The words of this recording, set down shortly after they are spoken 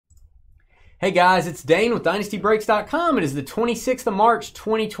Hey guys, it's Dane with DynastyBreaks.com. It is the 26th of March,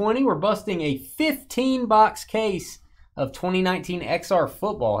 2020. We're busting a 15-box case of 2019 XR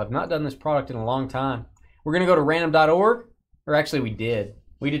football. Have not done this product in a long time. We're going to go to random.org, or actually we did.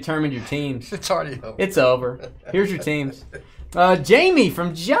 We determined your teams. It's already over. It's over. Here's your teams. Jamie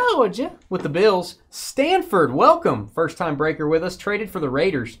from Georgia with the Bills. Stanford, welcome. First-time breaker with us. Traded for the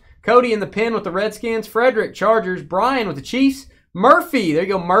Raiders. Cody in the pen with the Redskins. Frederick, Chargers. Brian with the Chiefs. Murphy, there you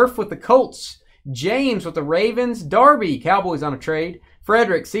go, Murph with the Colts. James with the Ravens. Darby, Cowboys on a trade.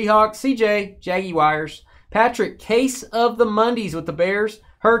 Frederick, Seahawks. CJ, Jaguars. Patrick, Case of the Mondays with the Bears.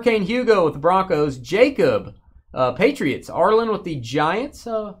 Hurricane Hugo with the Broncos. Jacob, Patriots. Arlen with the Giants.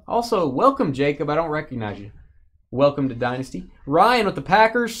 Also, welcome, Jacob. I don't recognize you. Welcome to Dynasty. Ryan with the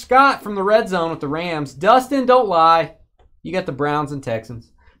Packers. Scott from the Red Zone with the Rams. Dustin, don't lie. You got the Browns and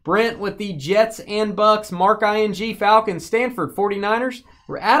Texans. Brent with the Jets and Bucks. Mark ING, Falcons. Stanford, 49ers.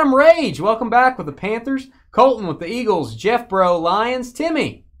 Adam Rage, welcome back with the Panthers. Colton with the Eagles. Jeff Bro, Lions.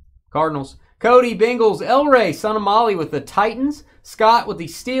 Timmy, Cardinals. Cody, Bengals. El Rey, son of Molly with the Titans. Scott with the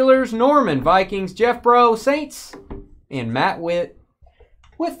Steelers. Norman, Vikings. Jeff Bro, Saints. And Matt Witt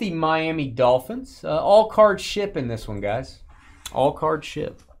with the Miami Dolphins. All card ship in this one, guys. All card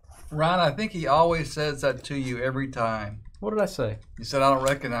ship. Ryan, I think he always says that to you every time. What did I say? You said, I don't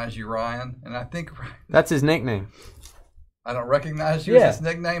recognize you, Ryan. And I think... That's his nickname. I don't recognize you as his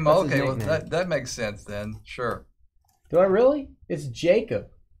nickname? That's okay, his nickname. Well, that makes sense then. Sure. Do I really? It's Jacob.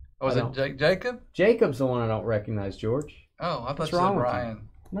 Oh, is it Jacob? Jacob's the one I don't recognize, George. Oh, I thought What's you wrong said with Ryan.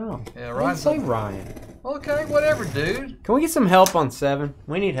 No. Yeah, I Ryan. didn't say Ryan. Okay, whatever, dude. Can we get some help on 7?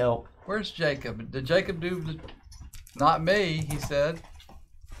 We need help. Where's Jacob? Did Jacob do... Not me, he said.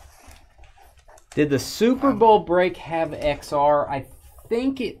 Did the Super Bowl break have XR? I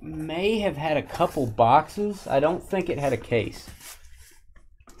think it may have had a couple boxes. I don't think it had a case.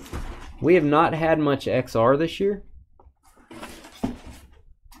 We have not had much XR this year.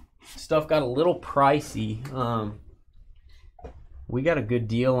 Stuff got a little pricey. We got a good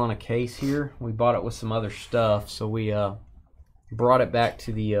deal on a case here. We bought it with some other stuff, so we brought it back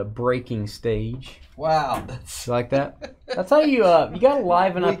to the breaking stage. Wow, that's You like that? That's how you got to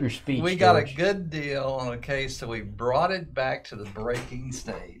liven up your speech. We got George. a good deal on a case, so we brought it back to the breaking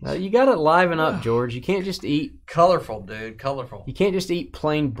stage. You got to liven up, George. You can't just eat Colorful, dude. Colorful. You can't just eat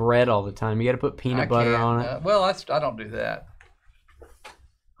plain bread all the time. You got to put peanut butter on it. Well, I don't do that.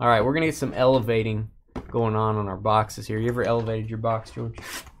 All right, we're gonna get some elevating going on our boxes here. You ever elevated your box, George?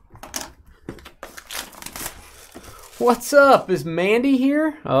 What's up? Is Mandy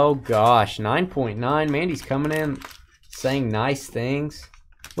here? Oh gosh, 9.9. Mandy's coming in saying nice things.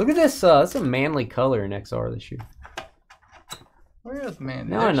 Look at this. It's a manly color in XR this year. Where is Mandy?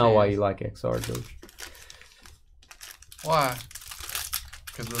 Now I know why you like XR, George. Why?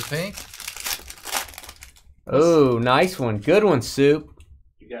 Because of the pink? Oh, nice one. Good one, Soup.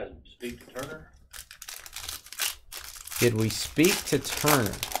 You guys speak to Turner? Did we speak to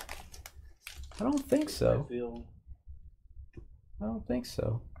Turner? I don't think so. I don't think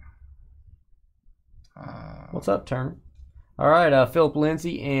so. What's up, Turner? All right, Philip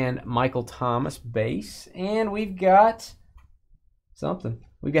Lindsay and Michael Thomas base. And we've got something.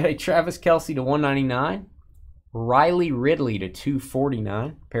 We got a Travis Kelce to 199. Riley Ridley to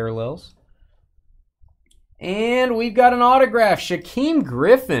 249 parallels. And we've got an autograph. Shaquem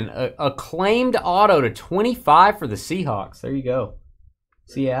Griffin, a claimed auto to 25 for the Seahawks. There you go.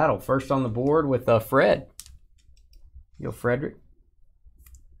 Seattle, first on the board with Fred. Yo, Frederick.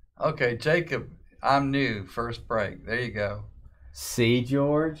 Okay, Jacob, I'm new. First break. There you go. See,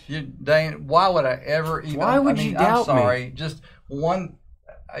 George? Dane, why would I ever even... Why would you doubt me? I'm sorry. Just one...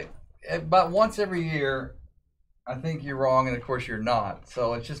 about once every year, I think you're wrong, and of course you're not.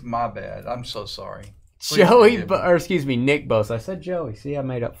 So it's just my bad. I'm so sorry. Nick Bosa. I said Joey. See, I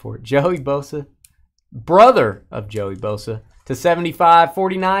made up for it. Joey Bosa, brother of Joey Bosa, to 75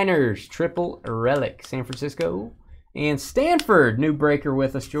 49ers. Triple relic. San Francisco. And Stanford, new breaker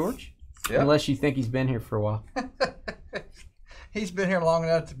with us, George. Yep. Unless you think he's been here for a while. He's been here long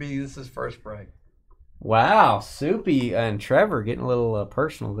enough to be this is first break. Wow. Soupy and Trevor getting a little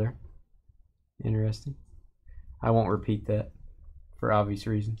personal there. Interesting. I won't repeat that for obvious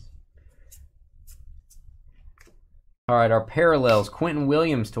reasons. All right, our parallels. Quentin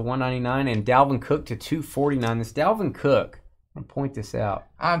Williams to 199 and Dalvin Cook to 249. This Dalvin Cook, I'm going to point this out.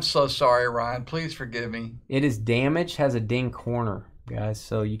 I'm so sorry, Ryan. Please forgive me. It is damaged, has a ding corner, guys.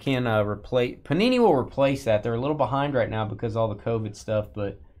 So you can replace. Panini will replace that. They're a little behind right now because of all the COVID stuff,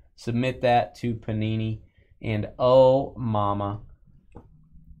 but submit that to Panini. And oh, mama.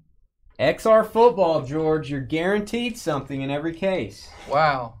 XR football, George. You're guaranteed something in every case.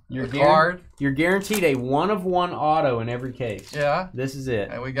 Wow. You're card. You're guaranteed a 1-of-1 auto in every case. Yeah. This is it.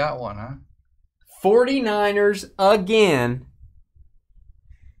 And we got one, huh? 49ers again.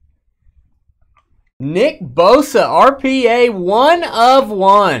 Nick Bosa, RPA,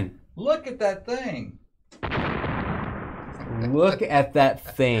 1-of-1. Look at that thing. Look at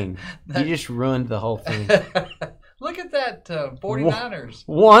that thing. You just ruined the whole thing. Look at that 49ers.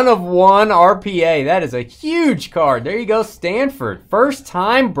 1-of-1 RPA. That is a huge card. There you go, Stanford. First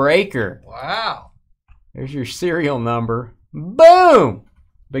time breaker. Wow. There's your serial number. Boom.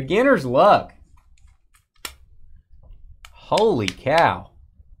 Beginner's luck. Holy cow.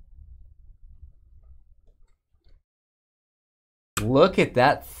 Look at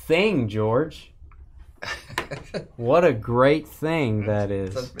that thing, George. What a great thing that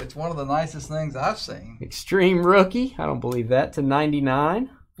is. It's one of the nicest things I've seen. Extreme rookie. I don't believe that. To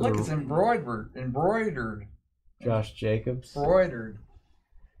 99. Look, it's embroidered. Josh Jacobs. Embroidered.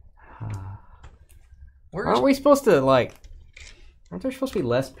 Aren't we supposed to, like... Aren't there supposed to be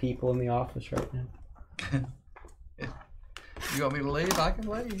less people in the office right now? You want me to leave? I can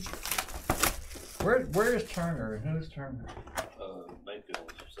leave. Where is Turner? Who's Turner?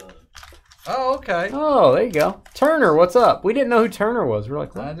 Mayfield's son. Oh, okay. Oh, there you go. Turner, what's up? We didn't know who Turner was. We're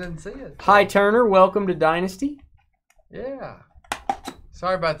like, what? I didn't see it. Hi, Turner. Welcome to Dynasty. Yeah.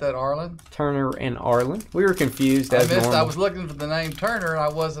 Sorry about that, Arlen. Turner and Arlen. We were confused as normal. I was looking for the name Turner, and I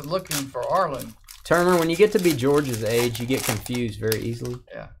wasn't looking for Arlen. Turner, when you get to be George's age, you get confused very easily.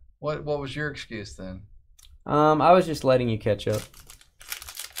 Yeah. What was your excuse then? I was just letting you catch up.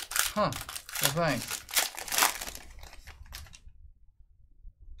 Huh. Well, thanks.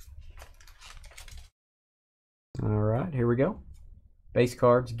 All right, here we go. Base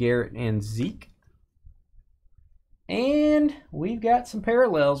cards, Garrett and Zeke. And we've got some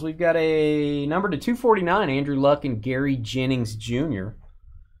parallels. We've got a number to 249, Andrew Luck and Gary Jennings Jr.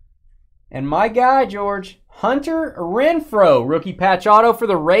 And my guy, George, Hunter Renfrow, rookie patch auto for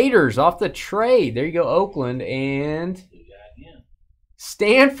the Raiders off the trade. There you go, Oakland. And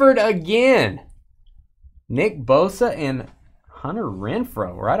Stanford again. Nick Bosa and Hunter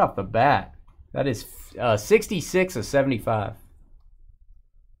Renfrow right off the bat. That is 66 of 75.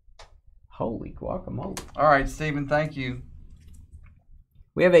 Holy guacamole. All right, Stephen, thank you.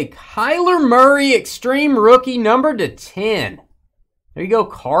 We have a Kyler Murray Extreme Rookie number to 10. There you go,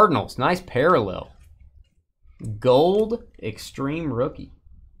 Cardinals. Nice parallel. Gold Extreme Rookie.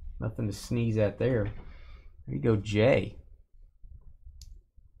 Nothing to sneeze at there. There you go, Jay.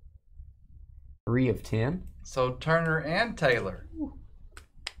 3 of 10. So Turner and Taylor.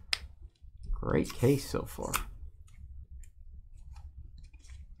 Great case so far.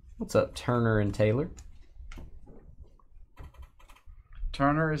 What's up, Turner and Taylor?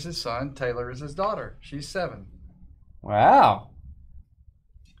 Turner is his son. Taylor is his daughter. She's 7. Wow.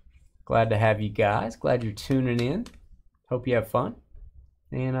 Glad to have you guys. Glad you're tuning in. Hope you have fun.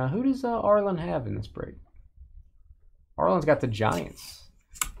 And who does Arlen have in this break? Arlen's got the Giants.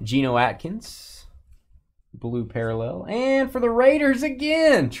 Geno Atkins. Blue parallel. And for the Raiders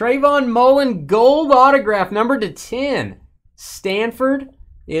again, Trayvon Mullen gold autograph number to 10. Stanford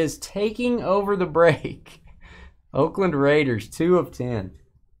is taking over the break. Oakland Raiders, 2 of 10.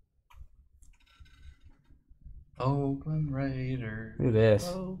 Oakland Raiders. Look at this.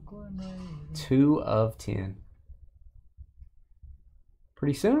 Oakland Raiders. 2 of 10.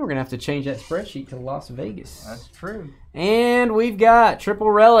 Pretty soon we're going to have to change that spreadsheet to Las Vegas. That's true. And we've got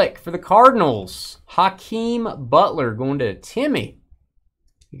triple relic for the Cardinals. Hakeem Butler going to Timmy.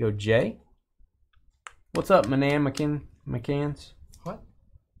 You go, Jay. What's up, Manan McCanns? What?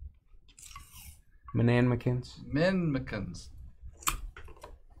 Manan McCanns. Men McCanns.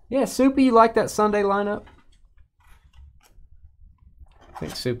 Yeah, Soupy, you like that Sunday lineup? I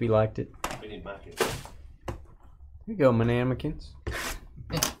think Soupy liked it. We need Mikey. Here you go, Manan McCanns.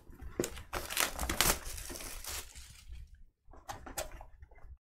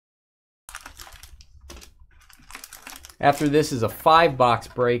 After this is a 5-box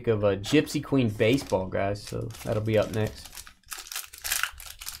break of a Gypsy Queen baseball, guys. So that'll be up next.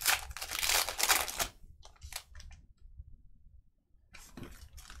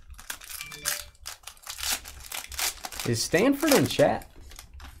 Is Stanford in chat?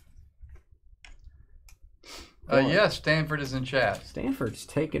 Yes, Stanford is in chat. Stanford's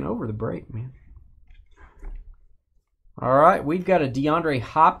taking over the break, man. All right, we've got a DeAndre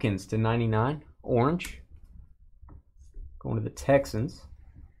Hopkins to 99, orange. Going to the Texans.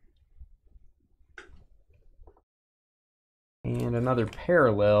 And another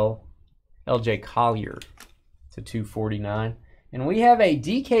parallel, LJ Collier to 249. And we have a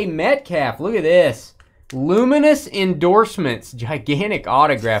DK Metcalf. Look at this. Luminous Endorsements. Gigantic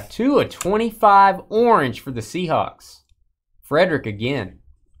autograph. 2/25 orange for the Seahawks. Frederick again.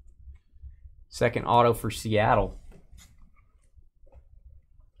 Second auto for Seattle.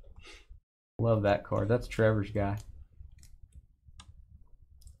 Love that card. That's Trevor's guy.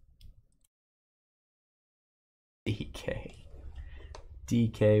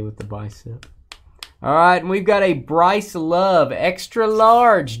 DK with the bicep. All right, and we've got a Bryce Love extra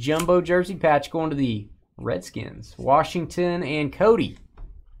large jumbo jersey patch going to the Redskins. Washington and Cody.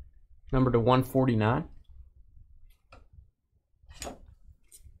 Number to 149.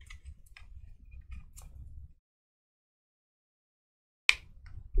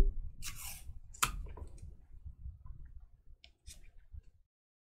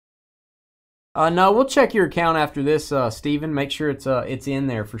 No, we'll check your account after this, Steven. Make sure it's in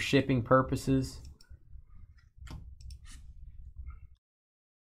there for shipping purposes.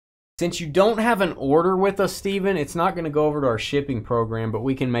 Since you don't have an order with us, Steven, it's not going to go over to our shipping program, but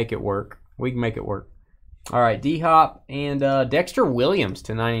we can make it work. We can make it work. All right, D-Hop and Dexter Williams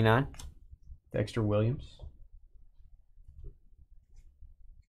to 99. Dexter Williams.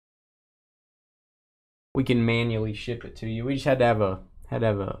 We can manually ship it to you. We just had to have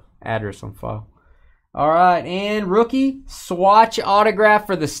a address on file. All right, and rookie swatch autograph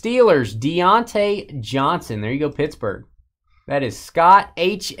for the Steelers, Deontay Johnson. There you go, Pittsburgh. That is Scott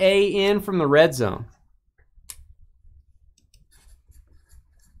H.A.N. from the Red Zone.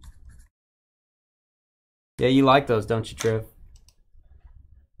 Yeah, you like those, don't you, Trev?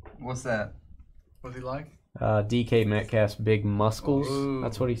 What's that? What's he like? DK Metcalf's big muscles. Ooh.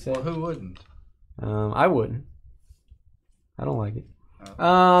 That's what he said. Well, who wouldn't? I wouldn't. I don't like it.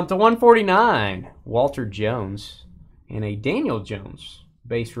 To 149, Walter Jones and a Daniel Jones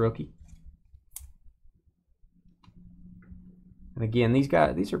base rookie. And again, these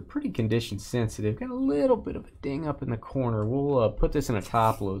are pretty condition sensitive. Got a little bit of a ding up in the corner. We'll put this in a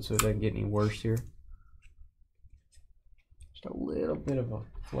top load so it doesn't get any worse here. Just a little bit of a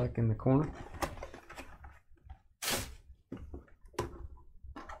fleck in the corner.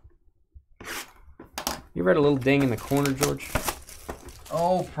 You ever had a little ding in the corner, George?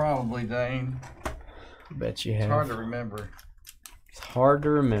 Oh, probably, Dane. I bet you have. It's hard to remember. It's hard to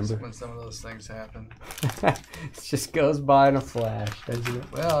remember. When some of those things happen. It just goes by in a flash, doesn't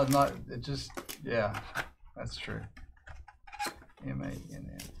it? Well, yeah, that's true.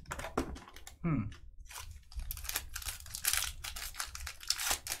 M-A-N-N.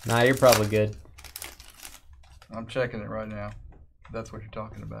 Nah, you're probably good. I'm checking it right now. That's what you're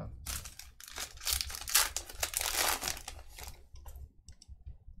talking about.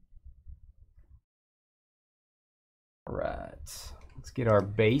 All right, let's get our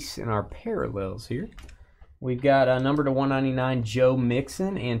base and our parallels here. We've got a number to 199, Joe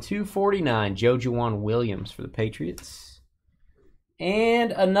Mixon, and 249, Joe Juwan Williams for the Patriots.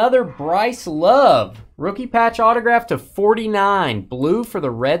 And another Bryce Love, rookie patch autograph to 49, blue for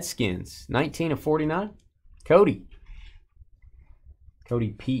the Redskins, 19/49. Cody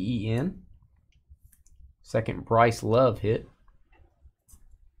P-E-N. Second Bryce Love hit.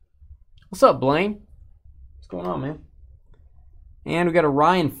 What's up, Blaine? What's going on, man? And we got a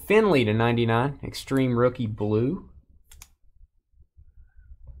Ryan Finley to 99, extreme rookie blue.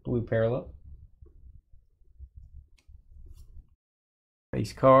 Blue parallel.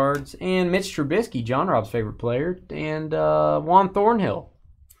 Base cards. And Mitch Trubisky, John Rob's favorite player. And Juan Thornhill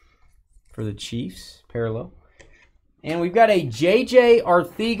for the Chiefs, parallel. And we've got a J.J.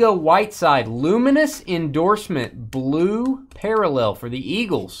 Arcega-Whiteside, luminous endorsement, blue parallel for the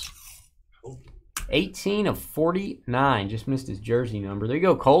Eagles. 18/49. Just missed his jersey number. There you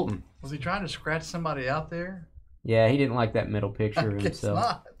go, Colton. Was he trying to scratch somebody out there? Yeah, he didn't like that middle picture of himself.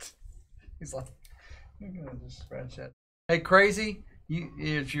 Not. He's like, I'm going to just scratch that. Hey, Crazy,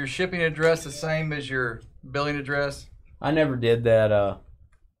 is your shipping address the same as your billing address? I never did that,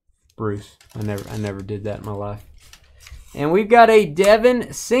 Bruce. I never did that in my life. And we've got a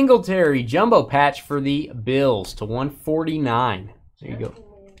Devin Singletary jumbo patch for the Bills to 149. There you go.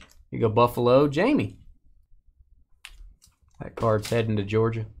 Here you go, Buffalo. Jamie. That card's heading to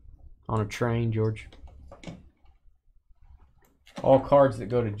Georgia on a train, George. All cards that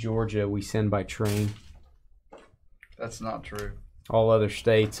go to Georgia, we send by train. That's not true. All other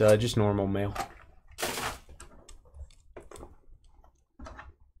states, just normal mail.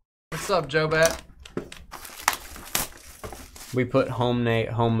 What's up, Joe Bat? We put homemade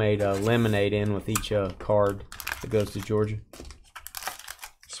lemonade in with each card that goes to Georgia.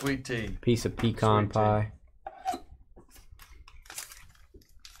 Sweet tea. Piece of pecan pie.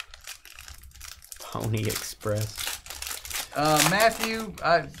 Pony Express. Matthew,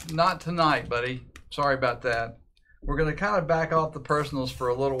 not tonight, buddy. Sorry about that. We're going to kind of back off the personals for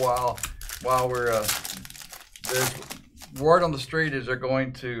a little while we're there's word on the street is they're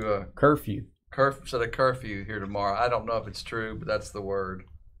going to curfew. Set a curfew here tomorrow. I don't know if it's true, but that's the word.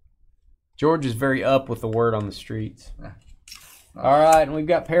 George is very up with the word on the streets. All right, and we've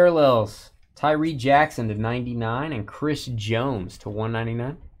got parallels. Tyree Jackson to 99 and Chris Jones to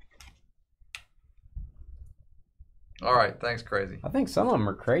 199. All right, thanks, Crazy. I think some of them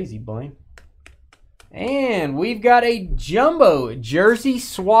are crazy, Blaine. And we've got a jumbo jersey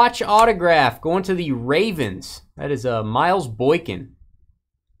swatch autograph going to the Ravens. That is Miles Boykin.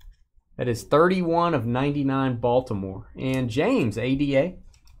 That is 31 of 99 Baltimore. And James, ADA.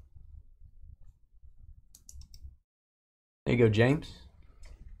 There you go, James.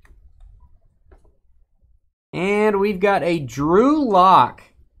 And we've got a Drew Lock,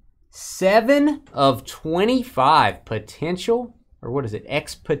 7 of 25 potential, or what is it?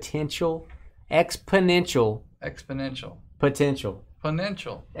 Exponential potential.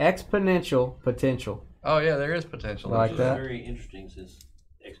 Exponential potential. Oh yeah, there is potential. Like that. Very interesting since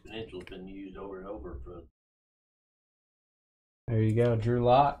exponential's been used over and over for. There you go, Drew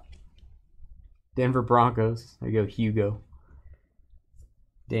Lock. Denver Broncos. There you go, Hugo.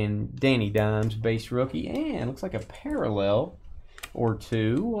 Danny Dimes, base rookie, and looks like a parallel or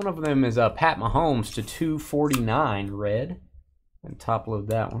two. One of them is Pat Mahomes to 249 red. And top load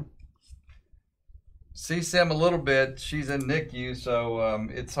that one. See Sam a little bit. She's in NICU, so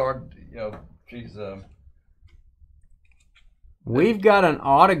it's hard. You know, she's. We've got an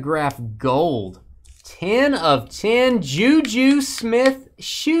autograph gold, 10 of 10. Juju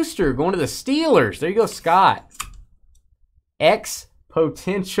Smith-Schuster going to the Steelers. There you go, Scott.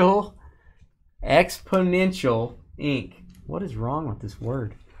 Exponential ink. What is wrong with this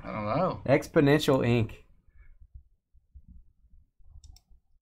word? I don't know. Exponential ink.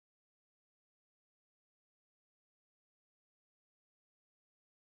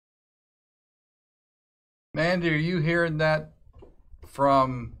 Mandy, are you hearing that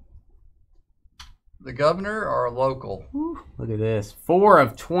from the governor or a local? Whew, look at this. 4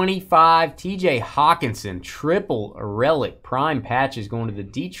 of 25. TJ Hawkinson, triple relic prime patches going to the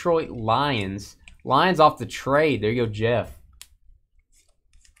Detroit Lions. Lions off the trade. There you go, Jeff.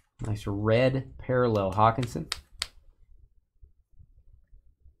 Nice red parallel Hawkinson.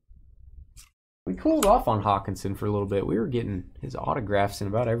 We cooled off on Hawkinson for a little bit. We were getting his autographs in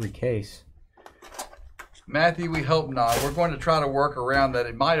about every case. Matthew, we hope not. We're going to try to work around that.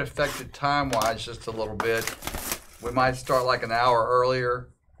 It might affect it time-wise just a little bit. We might start like an hour earlier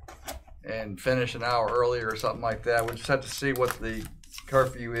and finish an hour earlier or something like that. We just have to see what the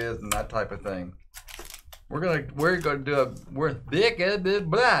curfew is and that type of thing. We're going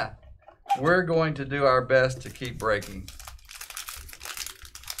to do our best to keep breaking.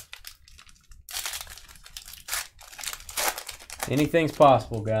 Anything's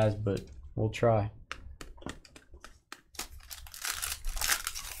possible, guys, but we'll try.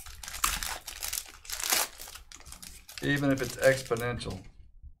 Even if it's exponential.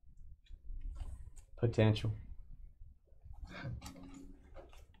 Potential.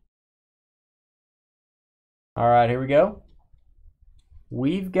 All right, here we go.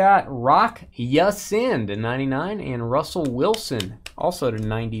 We've got Rock Ya-Sin to 99 and Russell Wilson also to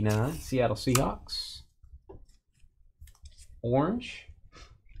 99. Seattle Seahawks. Orange.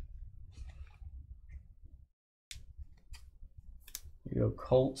 Here you go,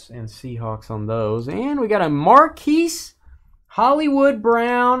 Colts and Seahawks on those. And we got a Marquise Hollywood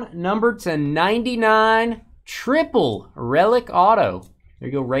Brown, numbered to 99, triple relic auto. There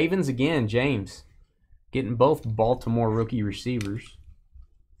you go, Ravens again, James. Getting both Baltimore rookie receivers.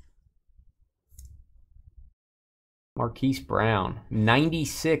 Marquise Brown,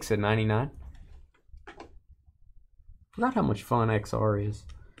 96 of 99. Forgot how much fun XR is.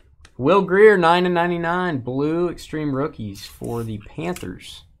 Will Greer, 9 of 99, blue extreme rookies for the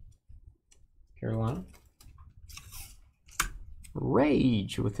Panthers. Carolina.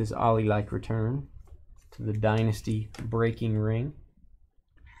 Rage with his Ollie-like return to the Dynasty breaking ring.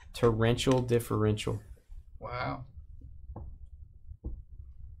 Torrential differential. Wow.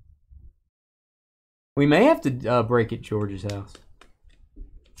 We may have to break at George's house.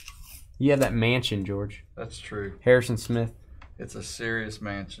 You have that mansion, George. That's true. Harrison Smith. It's a serious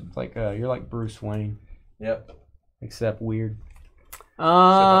mansion. It's like you're like Bruce Wayne. Yep. Except weird. Except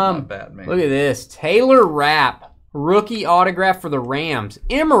I'm not Batman. Look at this. Taylor Rapp, rookie autograph for the Rams.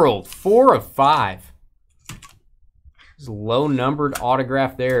 Emerald, 4 of 5. There's a low numbered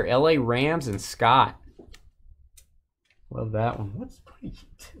autograph there. LA Rams and Scott. Love that one. What's pretty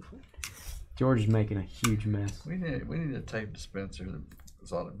George is making a huge mess. We need a tape dispenser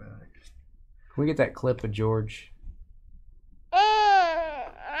that's automatic. Can we get that clip of George?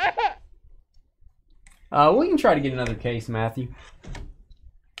 We can try to get another case, Matthew.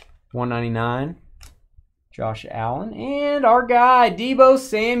 199. Josh Allen. And our guy, Deebo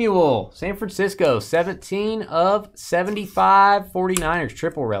Samuel. San Francisco, 17 of 75 49ers.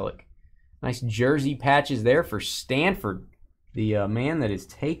 Triple relic. Nice jersey patches there for Stanford. The man that has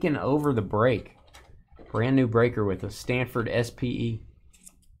taken over the break. Brand new breaker with a Stanford SPE.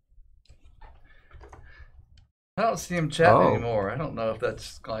 I don't see him chatting anymore. I don't know if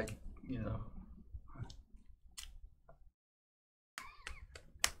that's like, you know.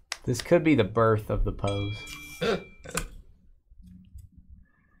 This could be the birth of the pose.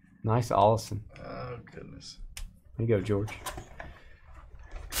 Nice Allison. Oh, goodness. There you go, George.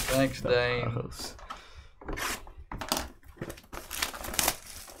 Thanks, Dane. Pose.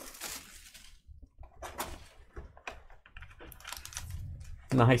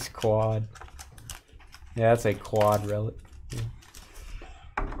 Nice quad. Yeah, that's a quad relic. Yeah.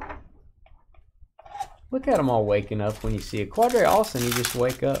 Look at them all waking up when you see a Quadre Allison. You just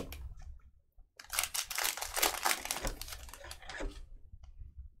wake up.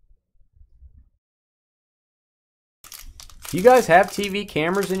 Do you guys have TV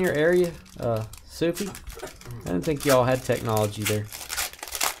cameras in your area, Soupy? I didn't think y'all had technology there.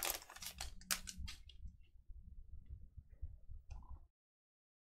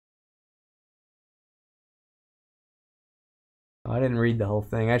 I didn't read the whole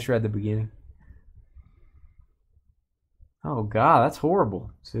thing. I just read the beginning. Oh, God, that's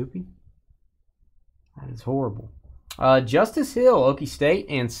horrible, Soupy. That is horrible. Justice Hill, Okie State,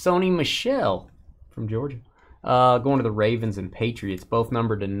 and Sony Michel from Georgia. Going to the Ravens and Patriots, both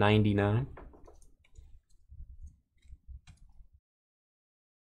numbered to 99.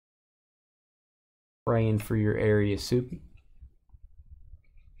 Praying for your area, Soupy.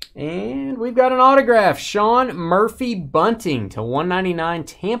 And we've got an autograph. Sean Murphy Bunting to 199.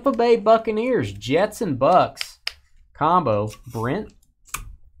 Tampa Bay Buccaneers. Jets and Bucks. Combo. Brent.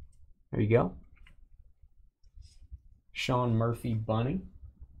 There you go. Sean Murphy Bunting.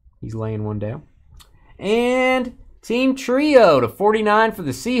 He's laying one down. And Team Trio to 49 for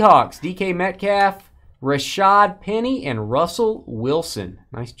the Seahawks. DK Metcalf, Rashad Penny, and Russell Wilson.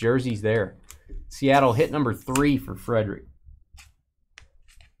 Nice jerseys there. Seattle hit number 3 for Frederick.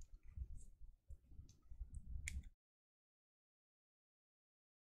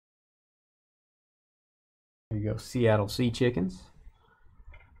 There you go, Seattle Sea Chickens.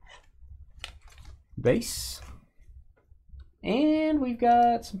 Base. And we've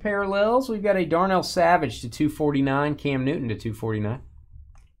got some parallels. We've got a Darnell Savage to 249, Cam Newton to 249.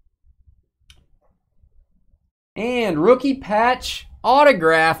 And rookie patch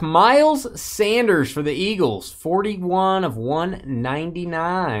autograph, Miles Sanders for the Eagles. 41 of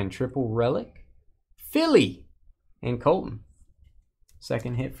 199, triple relic. Philly and Colton.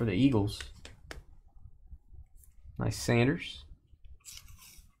 Second hit for the Eagles. Nice Sanders.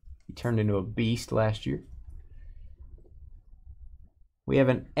 He turned into a beast last year. We have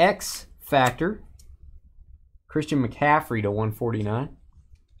an X Factor. Christian McCaffrey to 149.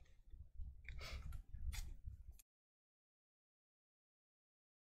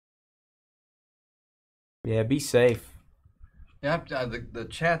 Yeah, be safe. Yeah, the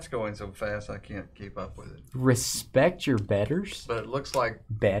chat's going so fast I can't keep up with it. Respect your betters. But it looks like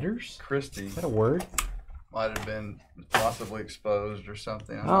betters. Christie. Is that a word? Might have been possibly exposed or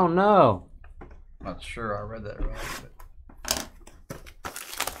something. Oh no! Not sure I read that right. But.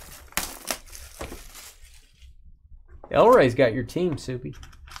 Elray's got your team, Soupy.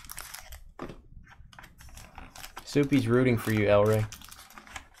 Soupy's rooting for you, Elray.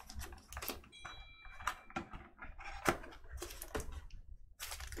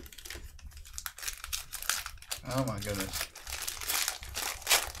 Oh my goodness.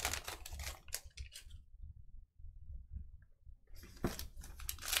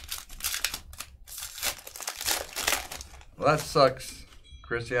 Well, that sucks,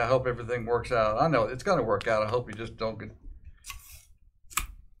 Christy. I hope everything works out. I know it's going to work out. I hope you just don't get...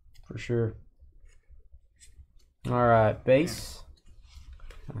 For sure. All right, base.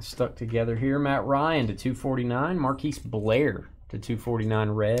 Kind of stuck together here. Matt Ryan to 249. Marquise Blair to 249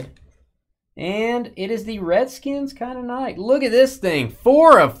 red. And it is the Redskins kind of night. Look at this thing.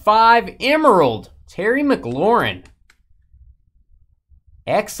 4 of 5 emerald. Terry McLaurin.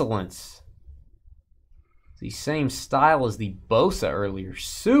 Excellence. The same style as the Bosa earlier.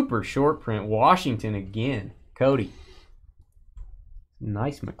 Super short print. Washington again. Cody.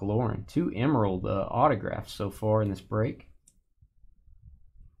 Nice McLaurin. 2 emerald autographs so far in this break.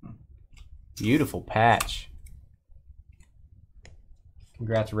 Beautiful patch.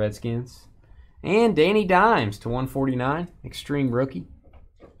 Congrats, Redskins. And Danny Dimes to 149. Extreme rookie.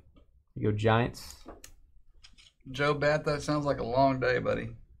 You go Giants. Joe Bat, that sounds like a long day,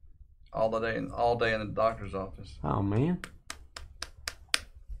 buddy. All day in the doctor's office. Oh, man.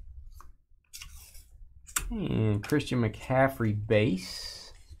 And Christian McCaffrey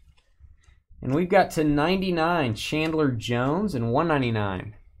base. And we've got to 99, Chandler Jones, and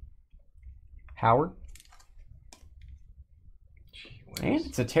 199, Howard. And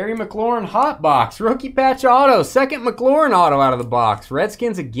it's a Terry McLaurin hot box. Rookie patch auto. Second McLaurin auto out of the box.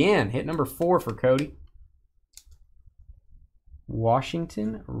 Redskins again. Hit number 4 for Cody.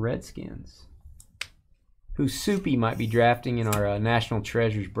 Washington Redskins. Who Soupy might be drafting in our National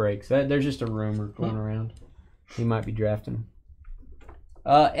Treasures breaks. There's just a rumor going around. He might be drafting.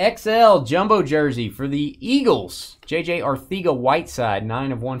 XL Jumbo Jersey for the Eagles. JJ Arthega Whiteside.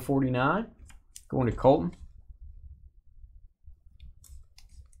 9 of 149. Going to Colton.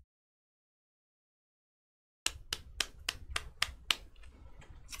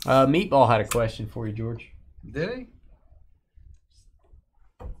 Meatball had a question for you, George. Did he?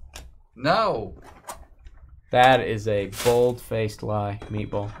 No. That is a bold-faced lie,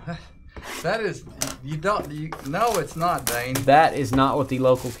 Meatball. That is, no, it's not, Dane. That is not what the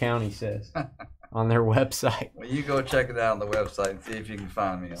local county says on their website. Well, you go check it out on the website and see if you can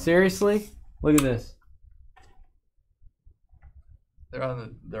find me. Seriously? Look at this. They're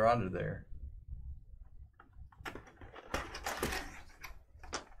under there.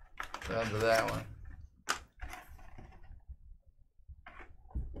 They're under that one.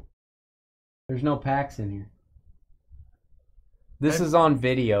 There's no packs in here. This is on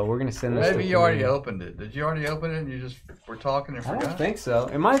video. We're gonna send this. Maybe you already opened it. Did you already open it and you just were talking and forgot? I don't think so.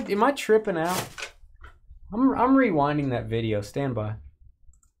 Am I tripping out? I'm rewinding that video. Stand by.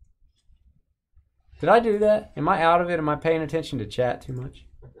 Did I do that? Am I out of it? Am I paying attention to chat too much?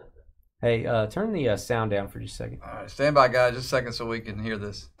 Hey, turn the sound down for just a second. All right, stand by, guys, just a second so we can hear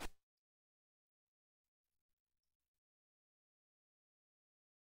this.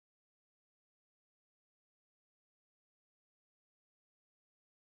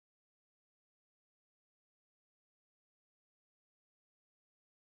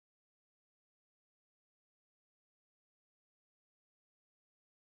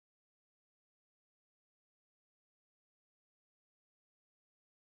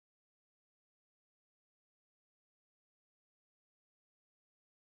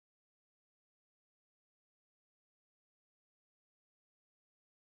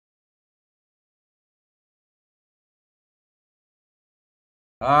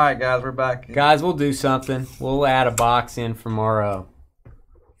 All right, guys, we're back. Guys, we'll do something. We'll add a box in from our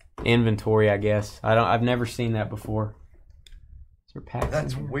inventory, I guess. I've never seen that before. Is there packs?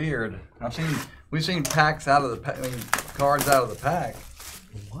 That's weird. We've seen packs out of the cards out of the pack.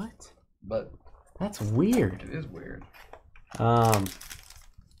 What? But that's weird. It is weird. I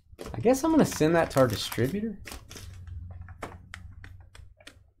guess I'm gonna send that to our distributor.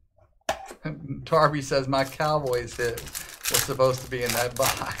 Darby says my Cowboys hit was supposed to be in that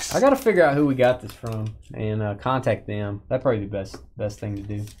box. I gotta figure out who we got this from and contact them. That'd probably be the best thing to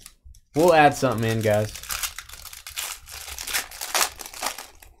do. We'll add something in, guys.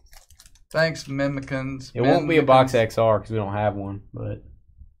 Thanks, Mimikins. It won't be a box XR because we don't have one, but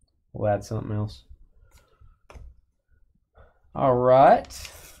we'll add something else. All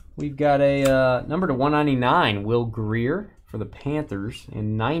right. We've got a number to 199, Will Greer for the Panthers,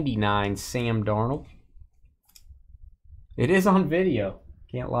 and 99, Sam Darnold. It is on video.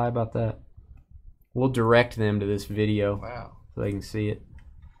 Can't lie about that. We'll direct them to this video. Wow. So they can see it.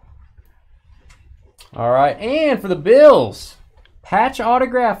 All right. And for the Bills, patch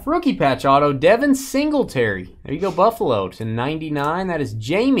autograph, rookie patch auto, Devin Singletary. There you go, Buffalo to 99. That is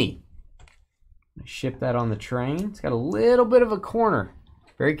Jamie. Ship that on the train. It's got a little bit of a corner.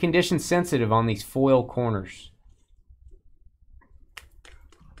 Very condition sensitive on these foil corners.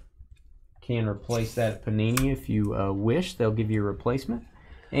 Can replace that at Panini if you wish. They'll give you a replacement.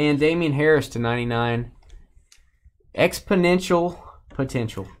 And Damian Harris to 99. Exponential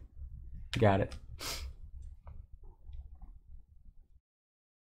potential. Got it.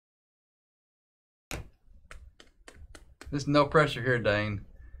 There's no pressure here, Dane.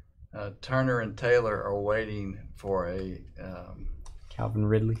 Turner and Taylor are waiting for a Calvin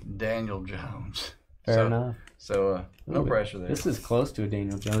Ridley. Daniel Jones. Fair enough. So no pressure there. This is close to a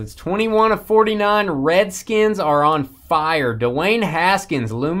Daniel Jones. 21 of 49. Redskins are on fire. Dwayne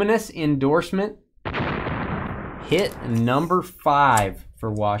Haskins, luminous endorsement. Hit number 5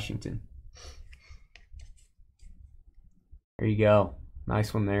 for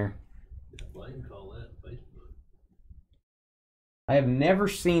Well, I can call that Facebook. I have never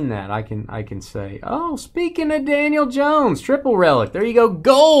seen that. I can say. Oh, speaking of Daniel Jones, triple relic. There you go.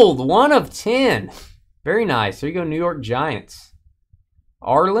 Gold, 1 of 10. Very nice. There you go, New York Giants.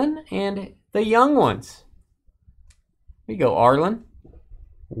 Arlen and the young ones. There you go, Arlen.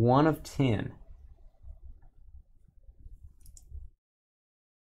 1 of 10.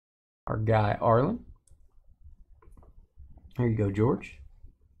 Our guy, Arlen. Here you go, George.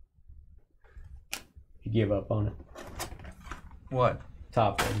 You give up on it. What?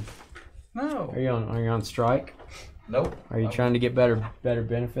 Top end. No. Are you on strike? Nope. Are you trying to get better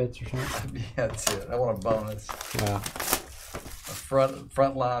benefits or something? Yeah, that's it. I want a bonus. Yeah. A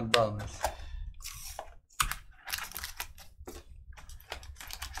frontline bonus.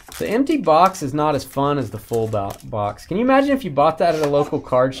 The empty box is not as fun as the full box. Can you imagine if you bought that at a local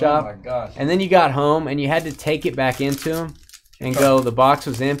card shop? Oh my gosh. And then you got home and you had to take it back into them and go, the box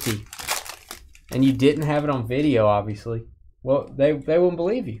was empty. And you didn't have it on video, obviously. Well, they wouldn't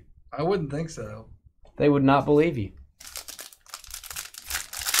believe you. I wouldn't think so. They would not believe you.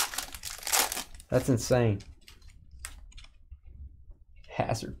 That's insane.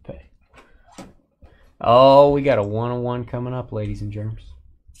 Hazard pay. Oh, we got a 1-on-1 coming up, ladies and germs.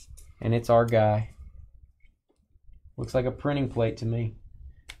 And it's our guy. Looks like a printing plate to me.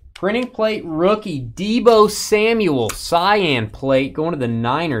 Printing plate rookie, Deebo Samuel. Cyan plate going to the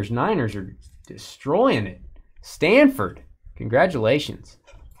Niners. Niners are destroying it. Stanford. Congratulations.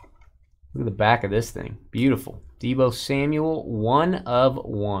 Look at the back of this thing. Beautiful. Deebo Samuel, 1 of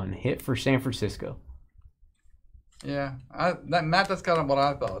 1. Hit for San Francisco. Yeah. Matt, that's kind of what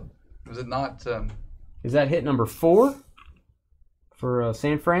I thought. Was it not? Is that hit number 4 for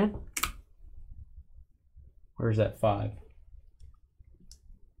San Fran? Or is that 5?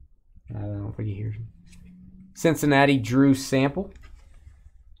 I don't think he hears me. Cincinnati Drew Sample.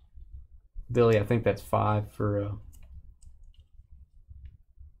 Billy, I think that's 5 for...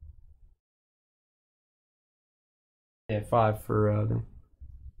 Yeah, 5 for them.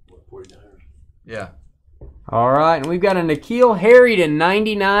 49ers. Yeah. All right, and we've got a N'Keal Harry to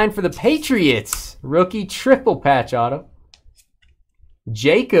 99 for the Patriots. Rookie triple patch auto.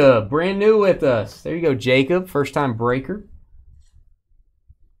 Jacob, brand new with us. There you go, Jacob. First time breaker.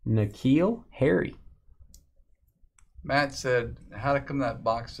 N'Keal Harry. Matt said, how come that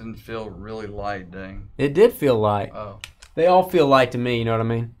box didn't feel really light, dang? It did feel light. Oh. They all feel light to me, you know what I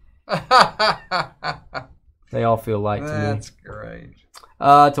mean? They all feel light to me. That's great.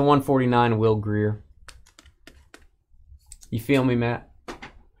 To 149, Will Greer. You feel me, Matt?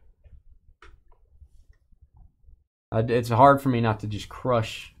 It's hard for me not to just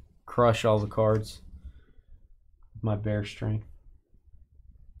crush all the cards. My bear strength.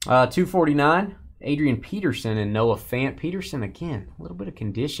 249, Adrian Peterson and Noah Fant. Peterson, again, a little bit of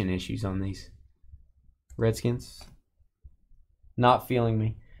condition issues on these Redskins. Not feeling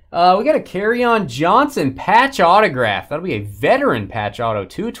me. We got a Kerryon Johnson patch autograph. That'll be a veteran patch auto.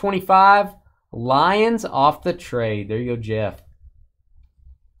 225, Lions off the trade. There you go, Jeff.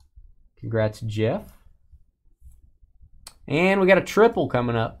 Congrats, Jeff. And we got a triple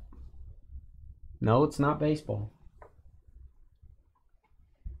coming up. No, it's not baseball.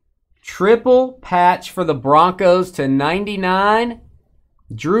 Triple patch for the Broncos to 99.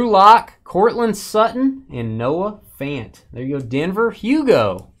 Drew Lock, Cortland Sutton, and Noah Fant. There you go, Denver.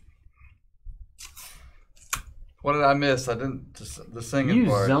 Hugo. What did I miss? I didn't, the singing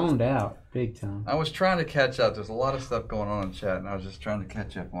part. You zoned out big time. I was trying to catch up. There's a lot of stuff going on in chat, and I was just trying to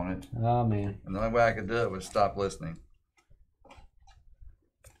catch up on it. Oh, man. And the only way I could do it was stop listening.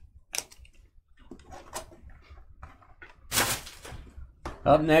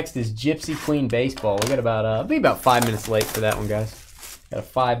 Up next is Gypsy Queen Baseball. We got I'll be about 5 minutes late for that one, guys. Got a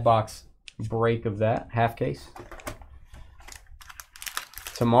 5-box break of that, half case.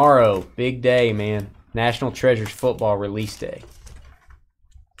 Tomorrow, big day, man. National Treasures Football release day.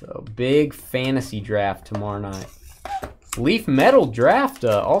 So, big fantasy draft tomorrow night. Leaf Metal draft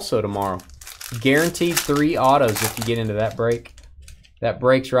also tomorrow. Guaranteed 3 autos if you get into that break. That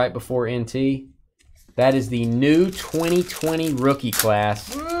breaks right before NT. That is the new 2020 rookie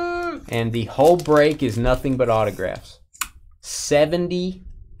class. Woo! And the whole break is nothing but autographs. 70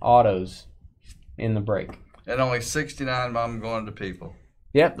 autos in the break. And only 69 of them going to people.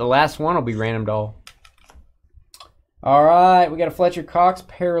 Yep, the last one will be random doll. All right, we got a Fletcher Cox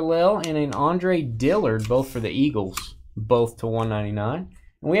parallel and an Andre Dillard, both for the Eagles, both to 199.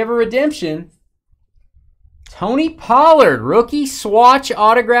 And we have a redemption. Tony Pollard, rookie swatch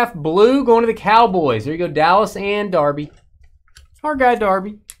autograph blue going to the Cowboys. There you go, Dallas and Darby. Our guy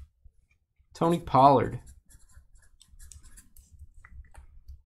Darby. Tony Pollard.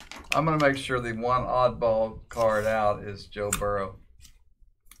 I'm going to make sure the one oddball card out is Joe Burrow.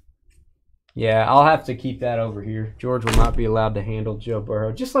 Yeah, I'll have to keep that over here. George will not be allowed to handle Joe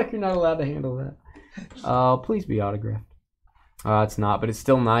Burrow, just like you're not allowed to handle that. Please be autographed. It's not, but it's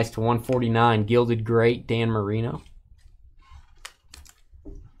still nice. To 149, Gilded Great, Dan Marino.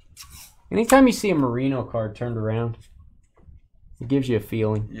 Anytime you see a Marino card turned around, it gives you a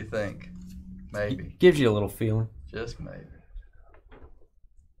feeling. You think? Maybe. It gives you a little feeling. Just maybe.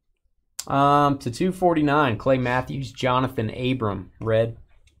 To 249, Clay Matthews, Jonathan Abram, red.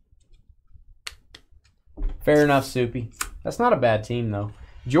 Fair enough, Soupy. That's not a bad team, though.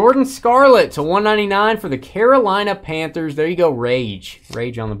 Jordan Scarlett to 199 for the Carolina Panthers. There you go, Rage.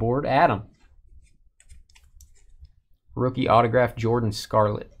 Rage on the board. Adam. Rookie autograph, Jordan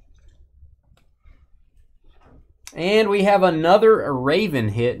Scarlett. And we have another Raven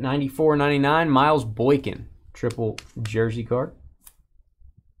hit, 94.99, Miles Boykin. Triple jersey card.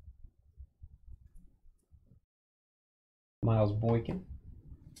 Miles Boykin.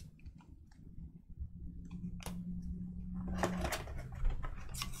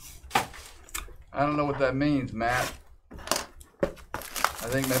 I don't know what that means, Matt. I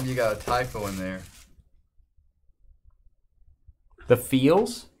think maybe you got a typo in there. The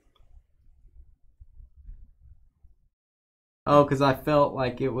feels? Oh, because I felt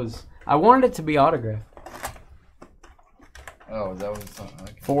like it was... I wanted it to be autographed. Oh, that was something.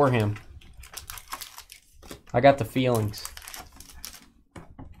 Okay. For him. I got the feelings.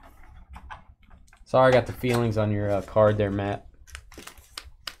 Sorry, I got the feelings on your card there, Matt.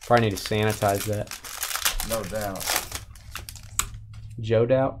 Probably need to sanitize that. No doubt. Joe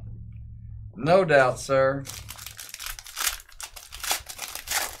Doubt? No doubt, sir.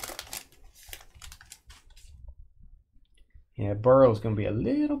 Yeah, Burrow's going to be a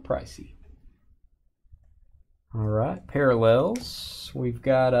little pricey. All right, parallels. We've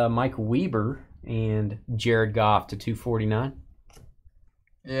got Mike Weber and Jared Goff to 249.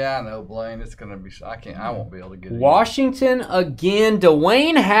 Yeah, I know, Blaine. It's gonna be. I won't be able to get it. Washington again.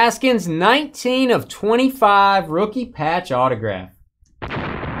 Dwayne Haskins, 19 of 25, rookie patch autograph.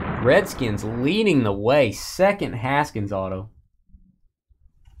 Redskins leading the way. Second Haskins auto.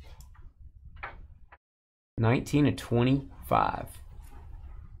 19 of 25.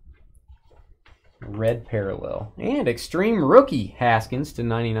 Red parallel. And extreme rookie Haskins to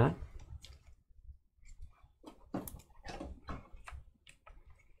 99.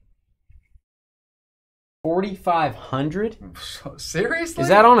 $4,500? Seriously? Is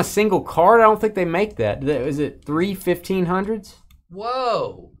that on a single card? I don't think they make that. Is it 3 1500s?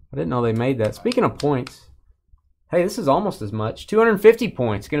 Whoa. I didn't know they made that. Speaking of points, hey, this is almost as much. 250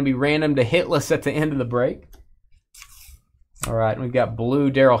 points. Going to be random to hitless at the end of the break. All right, we've got blue,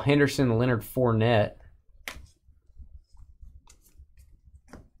 Darrell Henderson, Leonard Fournette.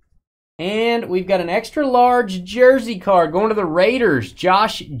 And we've got an extra large jersey card going to the Raiders,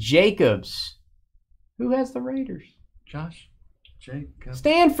 Josh Jacobs. Who has the Raiders? Josh Jacobs.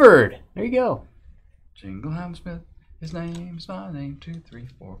 Stanford. There you go. Jingleheimer Smith. His name's my name. 2, 3,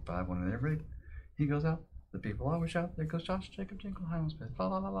 4, 5. One in every. He goes out. The people always shout. There goes Josh Jacobs. Jingleheimer Smith. La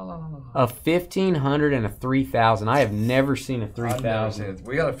la la la la la. A 1,500 and a 3,000. I have never seen a 3,000.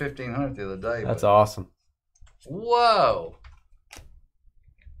 We got a 1,500 the other day. That's awesome. Whoa.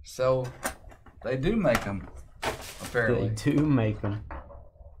 So they do make them. Apparently. They do make them.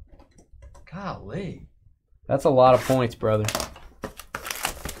 Golly. That's a lot of points, brother.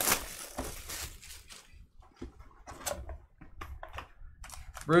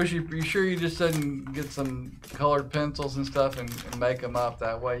 Bruce, you sure you just didn't get some colored pencils and stuff and make them up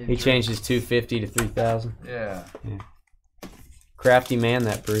that way? He changed his 250 to 3,000. Yeah. Crafty man,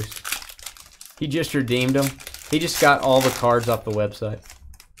 that Bruce. He just redeemed them. He just got all the cards off the website.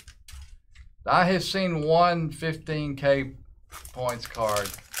 I have seen one 15K points card.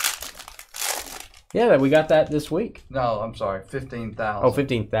 Yeah, we got that this week. No, I'm sorry, 15,000. Oh,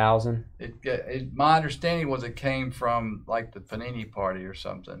 15,000. My understanding was it came from like the Panini party or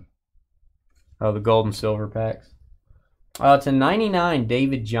something. Oh, the gold and silver packs. To 99,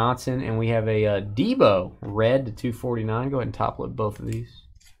 David Johnson, and we have a Debo red to 249. Go ahead and top load both of these.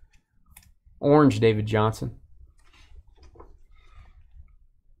 Orange, David Johnson.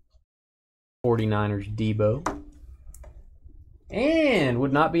 49ers, Debo. And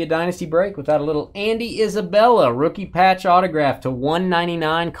would not be a Dynasty break without a little Andy Isabella rookie patch autograph to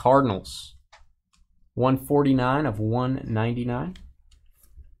 199 Cardinals. 149 of 199.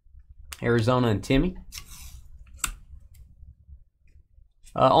 Arizona and Timmy.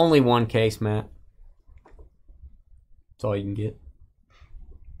 Only one case, Matt. That's all you can get.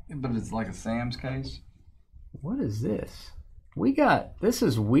 But it's like a Sam's case. What is this? This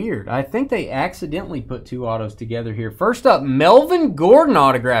is weird. I think they accidentally put 2 autos together here. First up, Melvin Gordon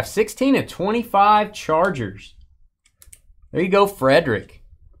autograph, 16/25 Chargers. There you go, Frederick.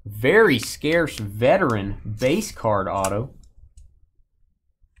 Very scarce veteran base card auto.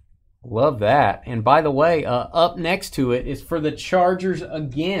 Love that. And by the way, up next to it is for the Chargers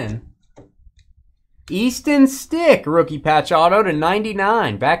again. Easton Stick, rookie patch auto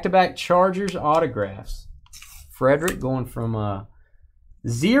 /99. Back-to-back Chargers autographs. Frederick going from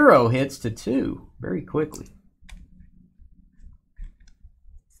 0 hits to 2 very quickly.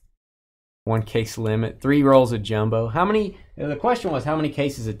 1 case limit, 3 rolls of jumbo. How many? The question was, how many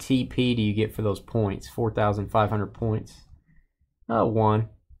cases of TP do you get for those points? 4,500 points. 1.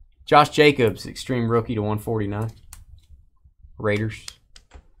 Josh Jacobs, extreme rookie /149. Raiders.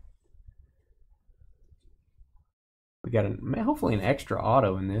 We got hopefully an extra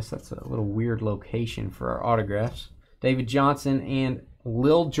auto in this. That's a little weird location for our autographs. David Johnson and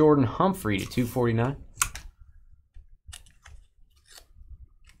Lil Jordan Humphrey /249.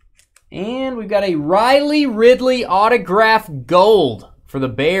 And we've got a Riley Ridley autograph gold for the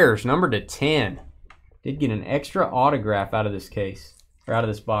Bears, numbered /10. Did get an extra autograph out of this case, or out of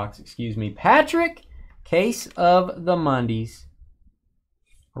this box, excuse me. Patrick, case of the Mondays.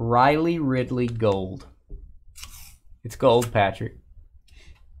 Riley Ridley gold. It's gold, Patrick.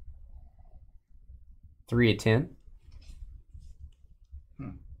 3/10.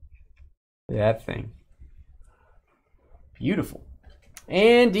 That thing. Beautiful.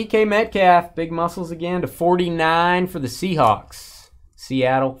 And DK Metcalf, big muscles again, /49 for the Seahawks.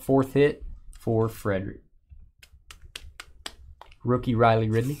 Seattle, 4th hit for Frederick. Rookie Riley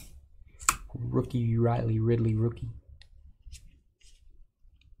Ridley. Rookie Riley Ridley, rookie.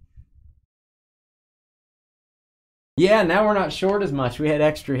 Yeah, now we're not short as much. We had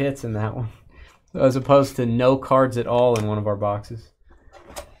extra hits in that one, as opposed to no cards at all in one of our boxes.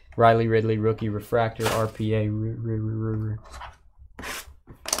 Riley Ridley, rookie refractor, RPA.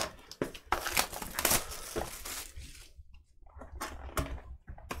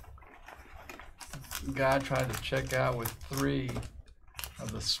 Guy tried to check out with 3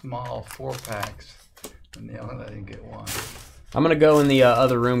 of the small 4-packs, and they only let him get 1. I'm going to go in the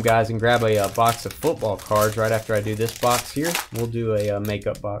other room, guys, and grab a box of football cards right after I do this box here. We'll do a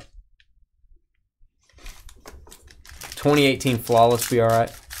makeup box. 2018 Flawless, be all right?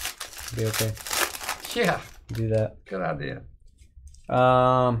 Be okay? Yeah. Do that. Good idea.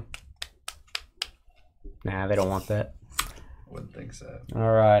 Nah, they don't want that. Wouldn't think so. All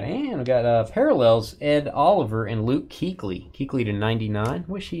right, and we got parallels, Ed Oliver and Luke Kuechly. Kuechly /99.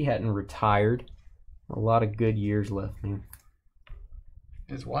 Wish he hadn't retired. A lot of good years left, man.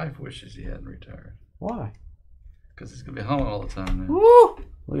 His wife wishes he hadn't retired. Why? Because he's going to be home all the time now. Woo!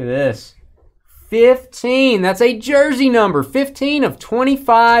 Look at this. 15. That's a jersey number.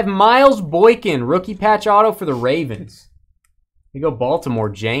 15/25. Miles Boykin, rookie patch auto for the Ravens. Here you go, Baltimore,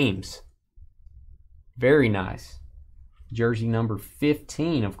 James. Very nice. Jersey number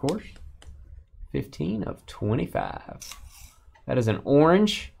 15, of course. 15/25. That is an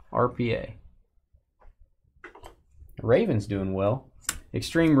orange RPA. The Ravens doing well.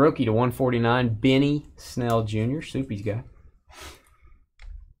 Extreme rookie /149. Benny Snell Jr., Soupy's guy.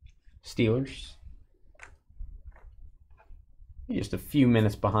 Steelers. Just a few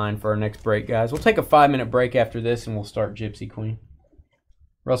minutes behind for our next break, guys. We'll take a 5-minute break after this, and we'll start Gypsy Queen.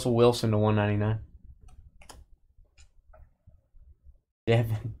 Russell Wilson /199.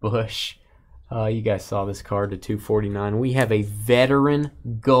 Devin Bush. You guys saw this card /249. We have a veteran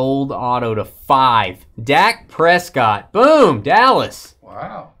gold auto /5. Dak Prescott. Boom, Dallas.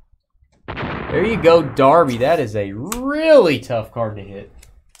 Wow. There you go, Darby. That is a really tough card to hit.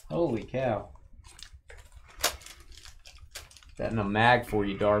 Holy cow. That in a mag for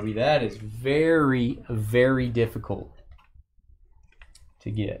you, Darby. That is very, very difficult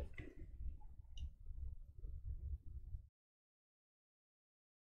to get.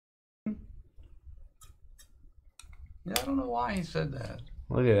 Yeah, I don't know why he said that.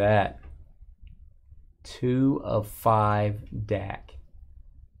 Look at that. 2/5 Dak.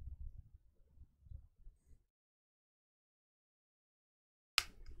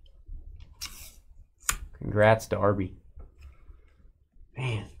 Congrats, Darby.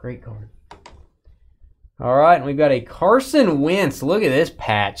 Man, great card. All right, and we've got a Carson Wentz. Look at this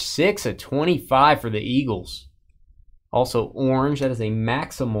patch. 6/25 for the Eagles. Also orange. That is a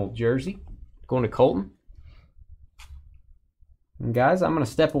Maximal jersey. Going to Colton. And guys, I'm going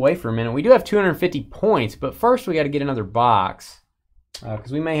to step away for a minute. We do have 250 points, but first we got to get another box.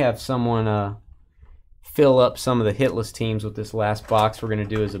 Because we may have someone fill up some of the hitless teams with this last box we're going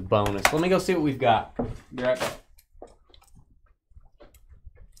to do as a bonus. Let me go see what we've got. Be right back.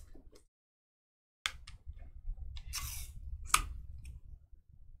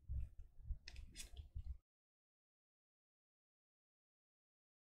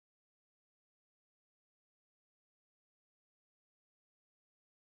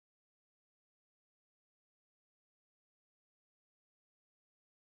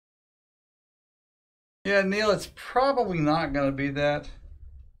 Yeah, Neil, it's probably not going to be that.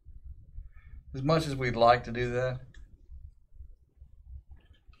 As much as we'd like to do that.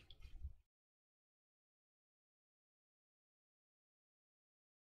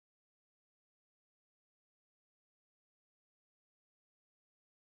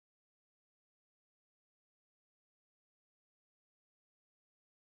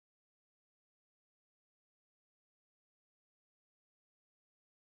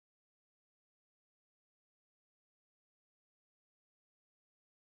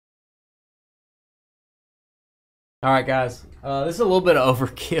 All right, guys. This is a little bit of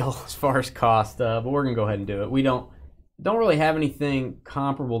overkill as far as cost, but we're gonna go ahead and do it. We don't really have anything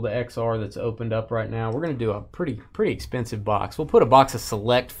comparable to XR that's opened up right now. We're gonna do a pretty expensive box. We'll put a box of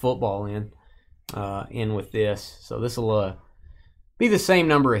select football in with this. So this will be the same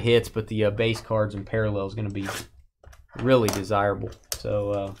number of hits, but the base cards and parallel is gonna be really desirable.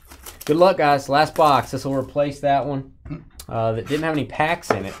 So good luck, guys. Last box. This will replace that one that didn't have any packs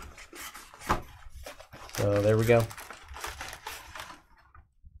in it. So there we go.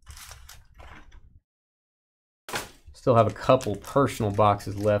 Still have a couple personal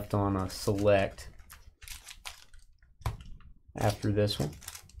boxes left on select after this one.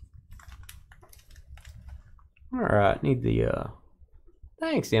 All right, need the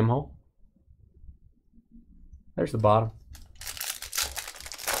thanks, M-hole. There's the bottom.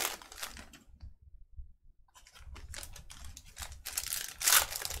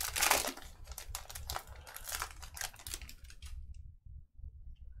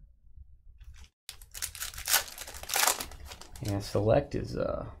 Yeah, select is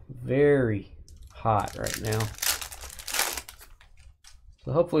very hot right now.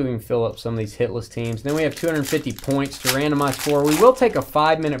 So hopefully we can fill up some of these hitless teams. Then we have 250 points to randomize for. We will take a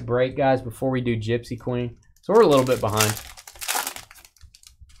 5-minute break, guys, before we do Gypsy Queen. So we're a little bit behind.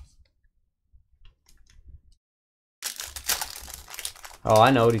 Oh,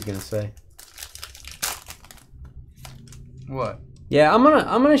 I know what he's gonna say. What? Yeah, I'm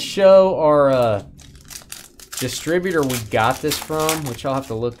gonna show our distributor we got this from, which I'll have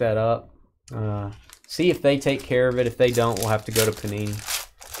to look that up. See if they take care of it. If they don't, we'll have to go to Panini,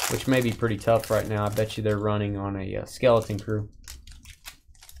 which may be pretty tough right now. I bet you they're running on a skeleton crew.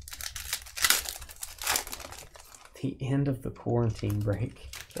 The end of the quarantine break.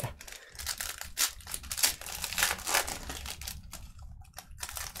 Yeah.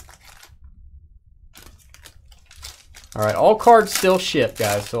 All right, all cards still ship,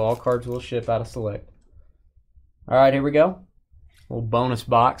 guys. So all cards will ship out of select. All right, here we go. A little bonus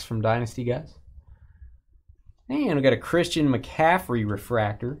box from Dynasty, guys. And we got a Christian McCaffrey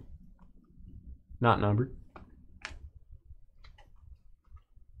refractor. Not numbered.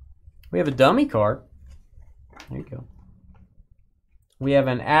 We have a dummy card. There you go. We have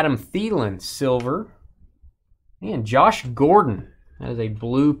an Adam Thielen silver. And Josh Gordon. That is a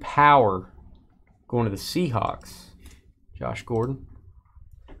blue power going to the Seahawks. Josh Gordon.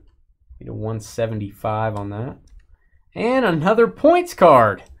 Need a 175 on that. And another points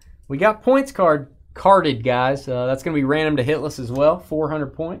card. We got points carded, guys. That's going to be random to hitless as well.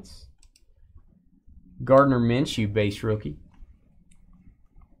 400 points. Gardner Minshew base rookie.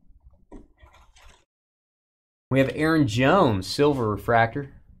 We have Aaron Jones silver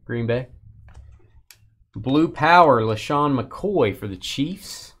refractor, Green Bay. Blue power, LaShawn McCoy for the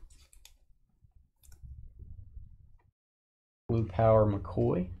Chiefs. Blue power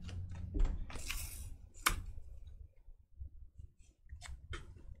McCoy.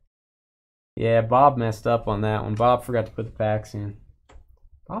 Yeah, Bob messed up on that one. Bob forgot to put the packs in.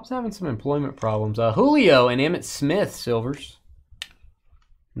 Bob's having some employment problems. Julio and Emmitt Smith silvers.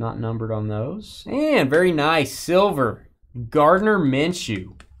 Not numbered on those. And very nice silver. Gardner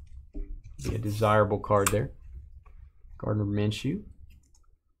Minshew. Be a desirable card there. Gardner Minshew.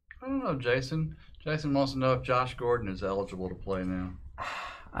 I don't know, Jason. Jason wants to know if Josh Gordon is eligible to play now.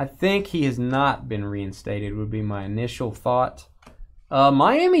 I think he has not been reinstated, would be my initial thought.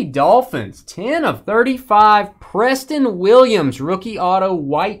 Miami Dolphins, 10 of 35. Preston Williams, rookie auto,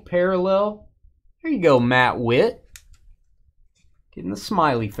 white parallel. There you go, Matt Witt. Getting the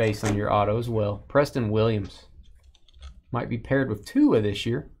smiley face on your auto as well. Preston Williams. Might be paired with Tua this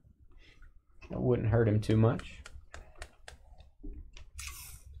year. That wouldn't hurt him too much.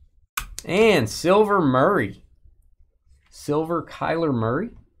 And Silver Murray. Silver Kyler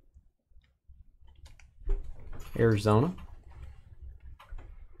Murray. Arizona.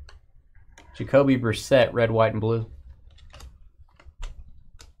 Jacoby Brissett, red, white, and blue.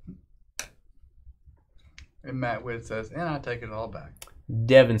 And Matt Witt says, and I take it all back.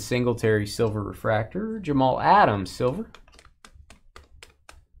 Devin Singletary, silver refractor. Jamal Adams, silver.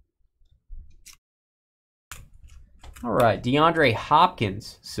 All right, DeAndre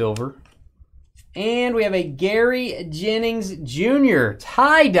Hopkins, silver. And we have a Gary Jennings Jr.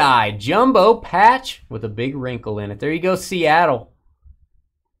 tie-dye jumbo patch with a big wrinkle in it. There you go, Seattle.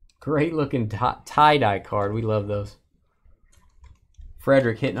 Great looking tie-dye card. We love those.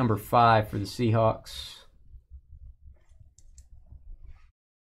 Frederick hit number 5 for the Seahawks.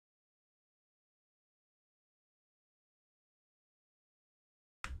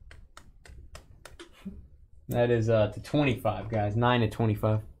 That is to 25, guys. 9 to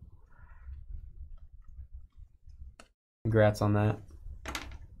 25. Congrats on that.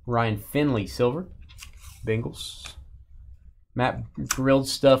 Ryan Finley, silver. Bengals. Matt Grilled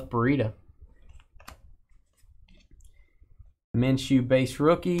Stuffed Burrito. Minshew base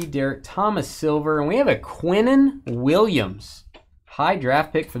rookie. Derek Thomas, silver. And we have a Quinnen Williams. High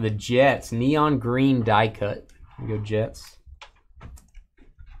draft pick for the Jets. Neon green die cut. There you go, Jets.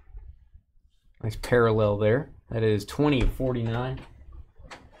 Nice parallel there. That is 20 of 49.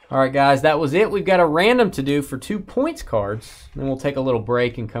 All right, guys, that was it. We've got a random to do for 2 points cards. Then we'll take a little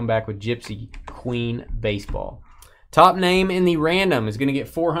break and come back with Gypsy Queen Baseball. Top name in the random is going to get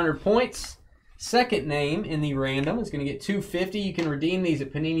 400 points. Second name in the random is going to get 250. You can redeem these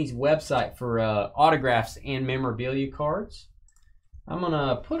at Panini's website for autographs and memorabilia cards. I'm going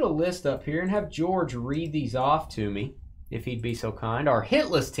to put a list up here and have George read these off to me, if he'd be so kind. Our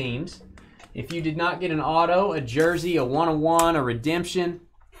hitless teams. If you did not get an auto, a jersey, a one-of-one, a redemption,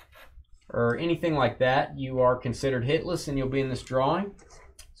 or anything like that, you are considered hitless and you'll be in this drawing.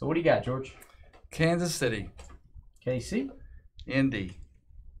 So what do you got, George? Kansas City. KC. Indy.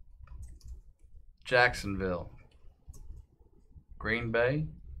 Jacksonville. Green Bay.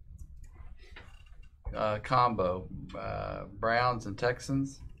 Combo. Browns and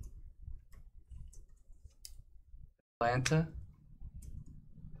Texans. Atlanta.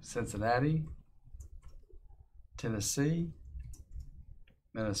 Cincinnati. Tennessee.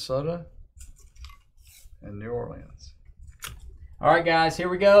 Minnesota. And New Orleans. All right, guys, here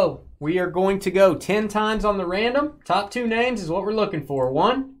we go. We are going to go 10 times on the random. Top 2 names is what we're looking for.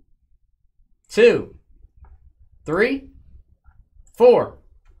 1, 2, 3, 4,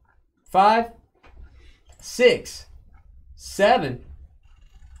 5, 6, 7,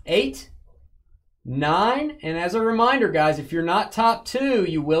 8, 9. And as a reminder, guys, if you're not top 2,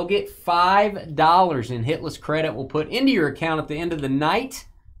 you will get $5 in hitless credit. We'll put into your account at the end of the night.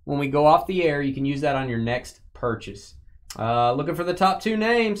 When we go off the air, you can use that on your next purchase. Looking for the top 2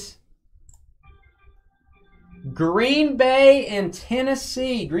 names. Green Bay and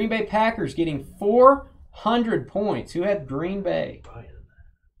Tennessee. Green Bay Packers getting 400 points. Who had Green Bay?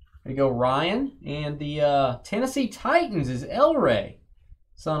 There you go, Ryan. And the Tennessee Titans is El Rey,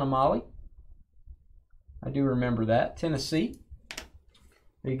 son of Molly. I do remember that. Tennessee.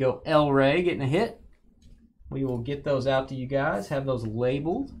 There you go, El Rey getting a hit. We will get those out to you guys, have those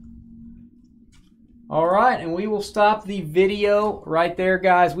labeled. All right, and we will stop the video right there,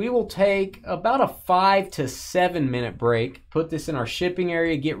 guys. We will take about a 5 to 7 minute break, put this in our shipping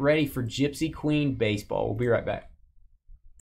area, get ready for Gypsy Queen Baseball. We'll be right back.